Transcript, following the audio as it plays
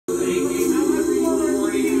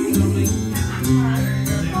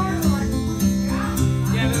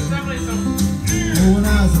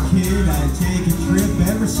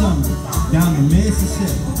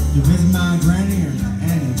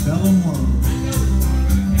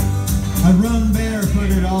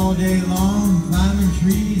day long, climbing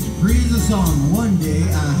trees, breeze a song. One day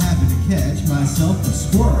I happened to catch myself a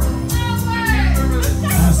squirrel.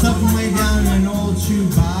 I was sucking way down in an old shoe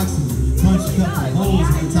box and punched a couple holes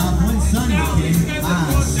at the top. When Sunday came,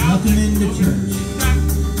 I snuck him into church.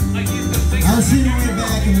 I was sitting way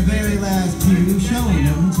back in the very last pew, showing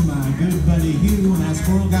him to my good buddy Hugh, when that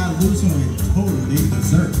squirrel got loose and went totally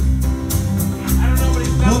berserk.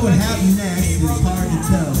 What would happen next is hard to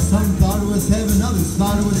tell. Some thought it was heaven, others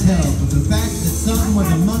thought it was hell. But the fact that something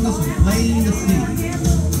was among us was plain to see.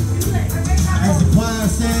 As the choir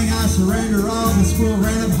sang, I surrender all, the squirrel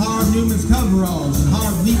ran up Harv Newman's coveralls, and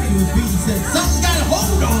Harv leaped to his feet and said, "Something's got a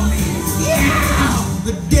hold on me!" Yeah!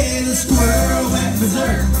 The day the squirrel went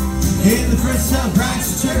berserk in the First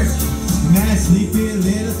Self-Righteous Church, in that sleepy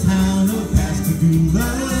little town of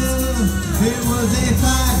Pascagoula. It was a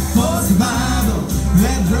fight for survival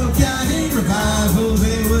that broke out in revival.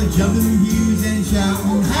 They were jumping pews and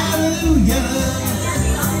shouting hallelujah.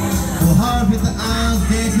 Well, Harv hit the aisles,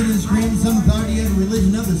 dancing and screaming. Some thought he had a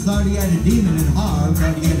religion, others thought he had a demon, and Harv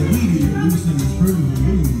thought he had a weed eater loose in his fruit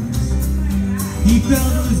wounds. He fell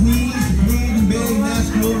to his knees, pleading and begging. That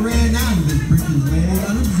squirrel ran out of his breeches leg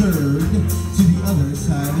unobserved to the other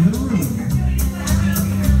side of the room.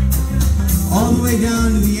 All the way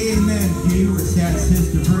down to the amen pew where sat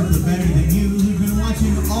Sister Bertha Better Than You, who'd been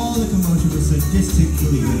watching all the commotion with sadistic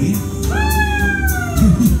glee.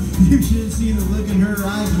 You should have seen the look in her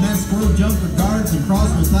eyes when that squirrel jumped for guards and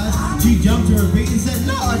crossed her thighs. She jumped to her feet and said,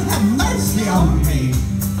 "Lord, have mercy on me."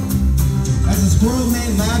 As the squirrel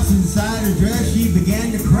made laps inside her dress, she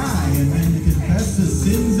began to cry and then to confess the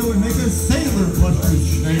sins that would make a sailor blush with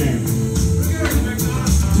shame.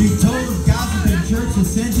 She told of gossip and church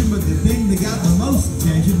ascension, but the thing that got the most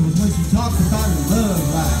attention was when she talked about her love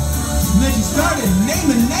life. And then she started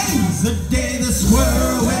naming names. The day the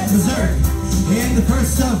squirrel went berserk in the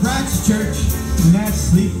First Self-Righteous Church, in that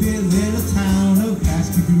sleepy little town of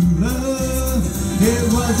Pascagoula. It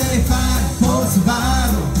was a fight for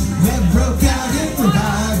survival that broke out in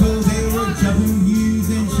revival. They were jumping pews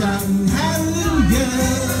and shouting hallelujah.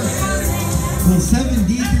 Well, 7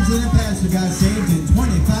 deacons and a pastor got saved, and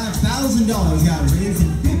 $25,000 got raised,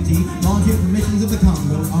 and 50 volunteer for missions of the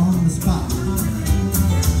Congo on the spot.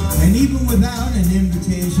 And even without an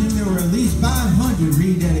invitation, there were at least 500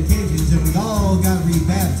 rededications, and we all got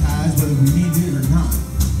rebaptized, whether we needed it or not.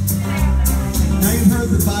 Now you've heard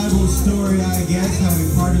the Bible story, I guess, how he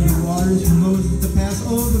parted the waters for Moses to pass.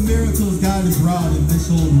 Oh, the miracles God has wrought in this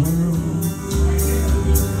old world.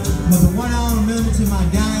 But the one I'll remember to my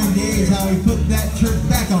dying days, how he put that church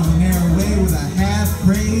back on the narrow way with a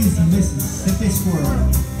half-crazed Mississippi squirrel.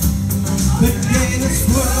 The day the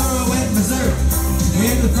squirrel went berserk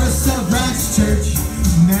in the First Self-Righteous Church,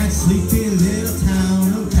 in that sleepy little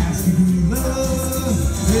town of Pascagoula.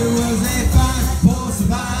 It was a fight for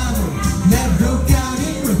survival that broke out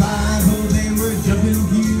in revival. They were jumping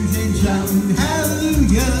pews and shouting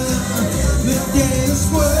hallelujah. The day the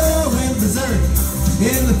squirrel went berserk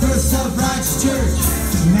in the First Self-Righteous Church,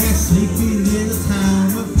 in that sleepy little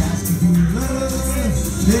town of Pascagoula.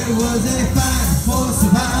 There was a fight